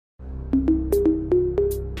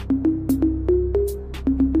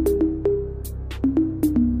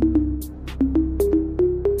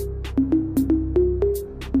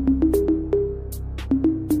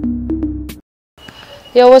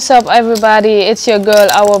Yo, what's up, everybody? It's your girl,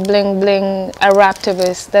 Awa-Bling Bling, a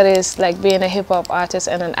Rap-Tivist. That is like being a hip-hop artist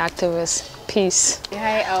and an activist. Peace.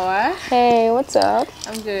 Hi, Awa. Hey, what's up?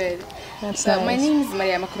 I'm good. That's So nice. my name is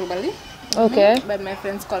Maria Makrubali. Okay. But my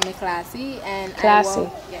friends call me Classy, and Classy.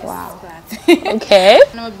 yes, Wow. Classy. Okay.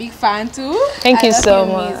 And I'm a big fan too. Thank you so I love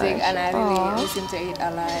your much. music, and I really Aw. listen to it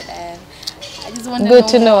a lot. And I just want Good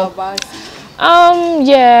to to know know. more about you.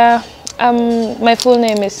 Yeah. My full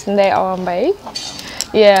name is Ndai Awambai.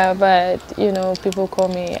 Yeah, but you know, people call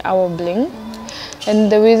me Awa-Bling.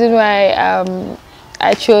 And the reason why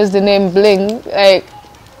I chose the name Bling, like,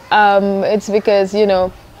 it's because, you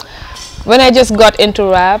know, when I just got into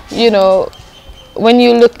rap, you know, when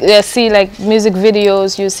you look, see like music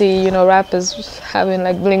videos, you see, you know, rappers having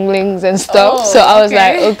like bling blings and stuff. Oh, so I was okay.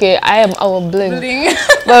 like, okay, I am Awa-Bling. Bling.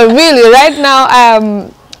 But really, right now,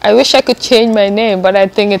 I wish I could change my name, but I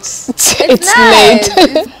think it's nice.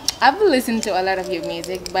 late. I've listened to a lot of your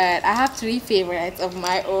music, but I have 3 favorites of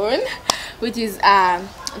my own, which is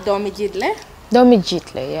Domi Jidle, Domi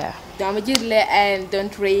Jitle, yeah. Domi Jidle, and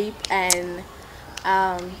Don't Rape, and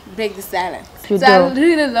Break the Silence. You So do. I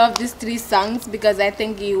really love these 3 songs because I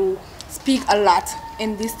think you speak a lot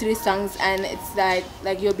in these 3 songs, and it's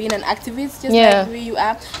like you're being an activist, just Yeah. like who you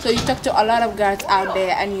are. So you talk to a lot of girls out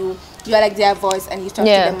there, and you are like their voice, and you talk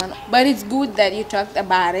Yeah. to them. But it's good that you talked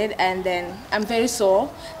about it, and then I'm very sure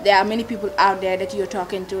there are many people out there that you're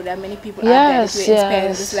talking to. There are many people out there that Yes, you're inspiring,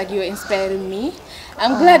 yes. just like you're inspiring me.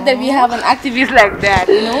 I'm glad that we have an activist like that,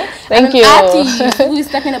 you know. Thank and you. an artist who is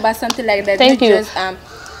talking about something like that. Thank not you. Just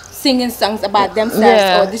singing songs about themselves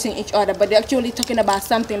Yeah. or dissing each other, but they're actually talking about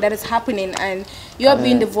something that is happening, and you're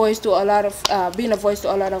being the voice to a lot of Yeah.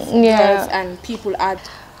 girls and people out.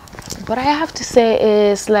 What I have to say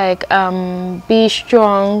is like, be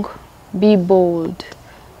strong, be bold,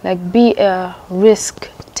 like be a risk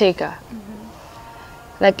taker.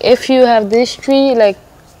 Like if you have this tree, like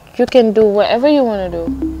you can do whatever you want to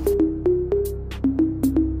do.